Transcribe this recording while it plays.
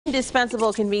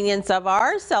indispensable convenience of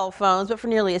our cell phones, but for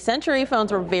nearly a century,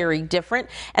 phones were very different.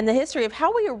 And the history of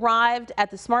how we arrived at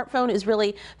the smartphone is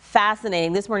really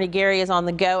fascinating. This morning, Gary is on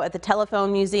the go at the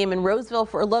Telephone Museum in Roseville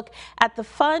for a look at the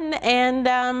fun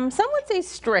and some would say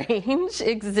strange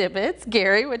exhibits.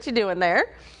 Gary, what you doing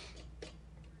there?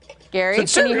 Gary,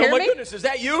 can you hear me? Oh my goodness, is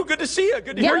that you? Good to see you.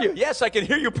 Good to hear you. Yes, I can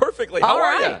hear you perfectly. How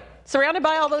are you? Surrounded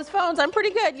by all those phones, I'm pretty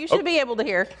good. You should be able to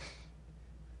hear.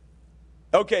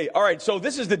 Okay, all right, so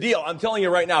this is the deal. I'm telling you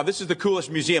right now, this is the coolest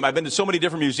museum. I've been to so many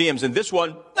different museums, and this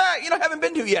one, haven't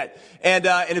been to yet. And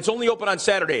it's only open on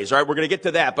Saturdays, all right? We're going to get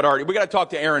to that, but all right, we got to talk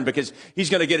to Aaron because he's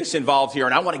going to get us involved here,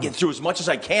 and I want to get through as much as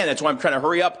I can. That's why I'm trying to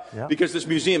hurry up because this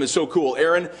museum is so cool.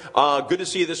 Aaron, good to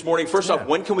see you this morning. First off,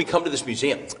 when can we come to this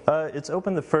museum? It's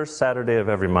open the first Saturday of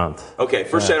every month. Okay,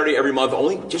 first Saturday every month.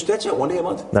 That's it, one day a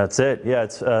month? That's it. Yeah,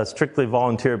 it's strictly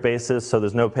volunteer basis, so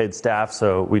there's no paid staff,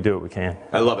 so we do what we can.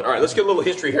 I love it. All right, let's get a little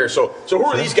history here. So who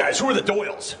are these guys? Who are the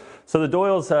Doyles? So the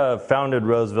Doyles founded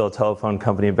Roseville Telephone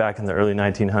Company back in the early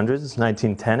 1900s,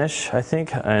 1910-ish, I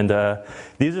think. And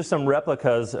these are some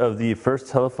replicas of the first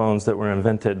telephones that were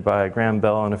invented by Graham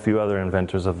Bell and a few other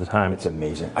inventors of the time. It's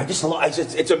amazing.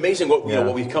 It's amazing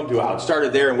what we've come to, how it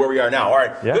started there and where we are now. All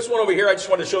right, this one over here, I just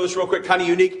wanted to show this real quick, kind of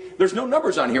unique. There's no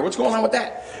numbers on here. What's going on with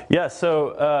that? Yeah,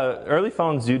 so early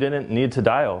phones, you didn't need to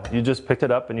dial. You just picked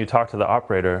it up and you talked to the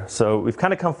operator. So we've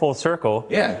kind of come full circle.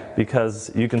 Yeah.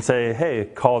 Because you can say, hey,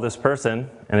 call this person,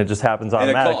 and it just happens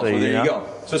automatically. And it calls. Well, there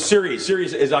you go. So Siri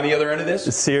is on the other end of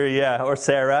this? Siri, yeah, or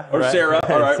Sarah. Or Sarah,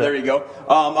 all right, there you go.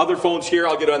 Other phones here,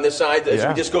 I'll get on this side. As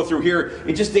we just go through here,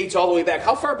 it just dates all the way back.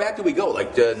 How far back do we go,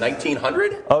 like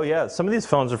 1900? Oh, yeah, some of these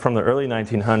phones are from the early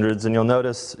 1900s, and you'll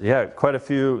notice, quite a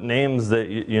few names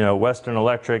that, Western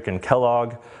Electric and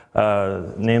Kellogg,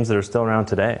 names that are still around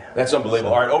today. That's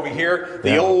unbelievable. All right, over here,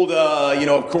 the old,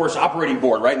 of course, operating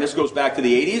board, right? And this goes back to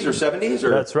the 80s or 70s? Or?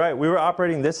 That's right. We were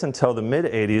operating this until the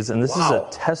mid-80s, and this is a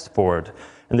test board.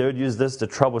 And they would use this to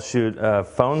troubleshoot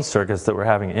phone circuits that were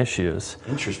having issues.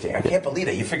 Interesting. I can't believe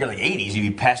it. You figure like 80s, you'd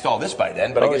be past all this by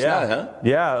then, but I guess not, huh?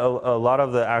 Yeah, a lot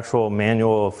of the actual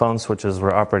manual phone switches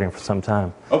were operating for some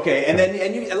time. Okay, and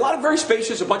then a lot of very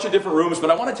spacious, a bunch of different rooms,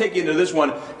 but I want to take you into this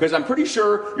one because I'm pretty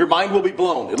sure your mind will be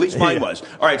blown. At least mine was.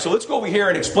 All right, so let's go over here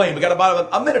and explain. We got about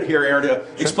a minute here, Aaron, to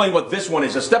explain what this one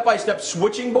is. A step-by-step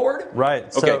switching board?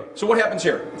 Right. Okay, so what happens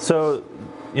here? So,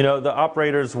 the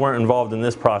operators weren't involved in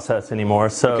this process anymore,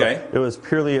 so it was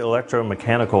purely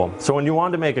electromechanical. So when you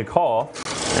wanted to make a call,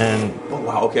 and pick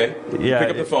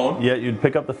up the phone. Yeah, you'd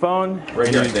pick up the phone. Right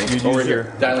here, I think. Over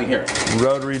here, dialing here.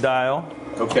 Rotary dial.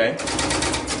 Okay.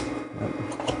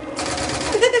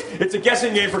 It's a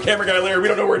guessing game for camera guy Larry. We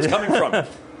don't know where it's coming from.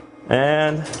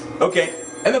 And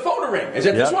and the phone will ring. Is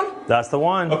that this one? That's the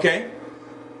one. Okay.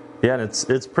 Yeah, and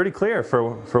it's pretty clear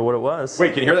for what it was.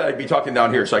 Wait, can you hear that? I'd be talking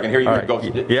down here, so I can hear you. Go.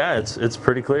 Yeah, it's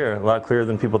pretty clear. A lot clearer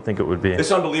than people think it would be.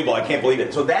 It's unbelievable. I can't believe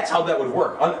it. So that's how that would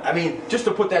work. I mean, just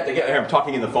to put that together. I'm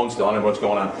talking in the phone still. I don't know what's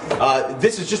going on.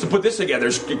 This is just to put this together.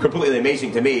 It's completely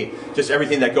amazing to me. Just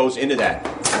everything that goes into that.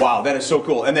 Wow, that is so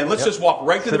cool. And then let's just walk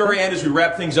right to the very end as we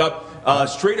wrap things up.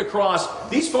 Straight across.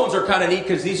 These phones are kind of neat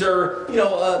because these are,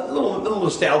 a little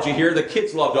nostalgia here. The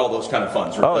kids loved all those kind of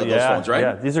phones. Those phones, right?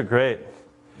 Yeah, these are great.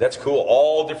 That's cool.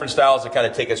 All different styles that kind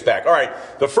of take us back. All right,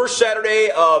 the first Saturday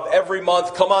of every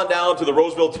month, come on down to the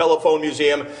Roseville Telephone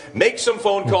Museum, make some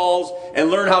phone calls,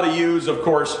 and learn how to use, of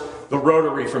course, the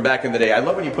rotary from back in the day. I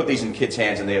love when you put these in kids'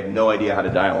 hands and they have no idea how to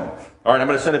dial them. All right, I'm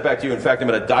going to send it back to you. In fact, I'm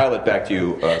going to dial it back to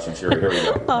you, Sincere. Here we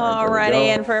go. All righty,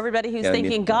 and for everybody who's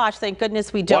thinking, gosh, thank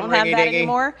goodness we don't have that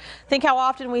anymore, think how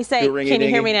often we say, can you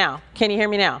hear me now? Can you hear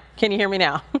me now? Can you hear me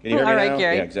now? Can you hear me now? All right,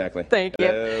 Gary. Yeah, exactly. Thank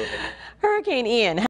you. Hurricane Ian